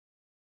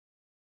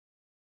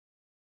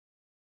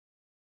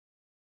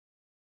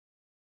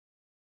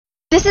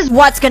This is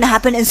what's gonna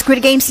happen in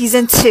Squid Game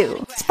Season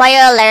 2.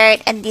 Spoiler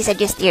alert, and these are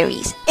just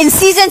theories. In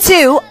Season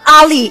 2,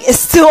 Ali is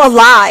still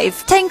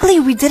alive.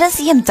 Technically, we didn't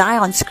see him die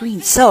on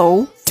screen,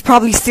 so he's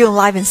probably still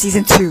alive in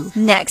Season 2.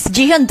 Next,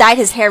 Jihyun dyed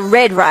his hair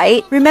red,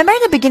 right? Remember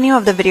in the beginning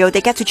of the video, they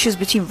get to choose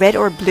between red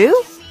or blue?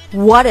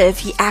 What if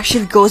he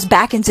actually goes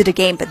back into the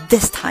game, but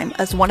this time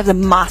as one of the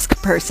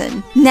masked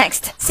person?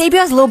 Next,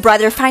 Saebyung's little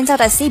brother finds out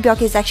that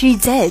Saebyung is actually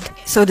dead.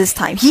 So this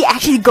time, he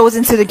actually goes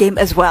into the game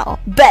as well.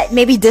 But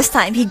maybe this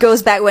time, he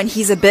goes back when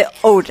he's a bit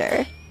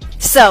older.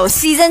 So,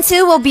 Season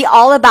 2 will be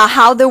all about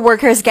how the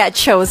workers get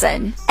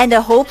chosen. And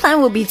the whole plan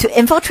will be to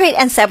infiltrate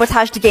and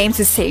sabotage the game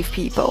to save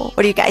people.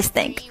 What do you guys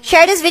think?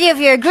 Share this video if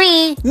you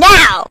agree,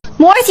 now!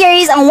 More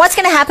theories on what's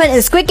gonna happen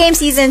in Squid Game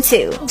Season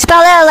 2.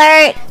 Spoiler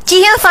alert!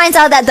 Jihyun finds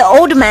out that the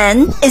old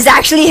man is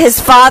actually his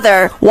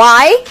father.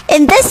 Why?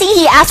 In this scene,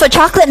 he asked for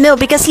chocolate milk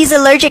because he's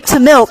allergic to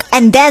milk,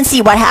 and then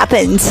see what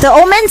happens. The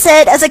old man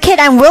said, as a kid,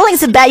 I'm willing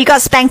to bet you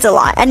got spanked a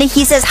lot. And then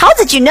he says, how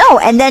did you know?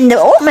 And then the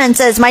old man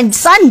says, my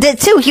son did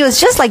too. He was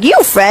just like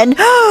you, friend.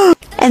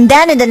 And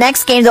then in the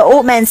next game, the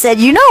old man said,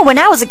 you know, when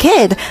I was a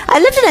kid, I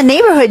lived in a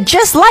neighborhood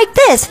just like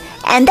this.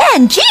 And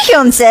then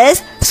Jihyun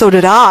says, so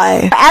did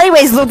I.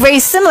 Alleyways look very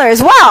similar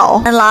as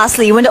well. And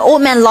lastly, when the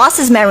old man lost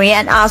his memory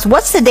and asked,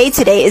 what's the date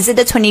today? Is it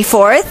the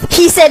 24th?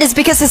 He said it's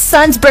because his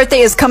son's birthday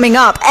is coming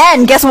up.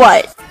 And guess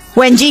what?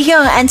 When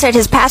Jihyun entered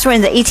his password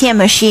in the ATM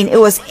machine, it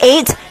was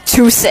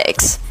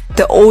 826.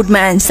 The old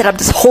man set up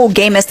this whole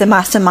game as the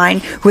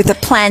mastermind with a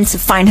plan to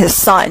find his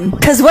son.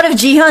 Cause what if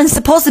Jihyun is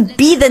supposed to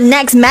be the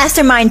next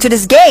mastermind to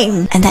this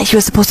game? And that he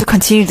was supposed to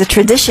continue the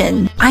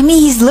tradition. I mean,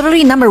 he's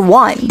literally number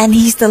 1. And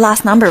he's the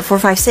last number,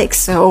 456,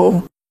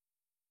 so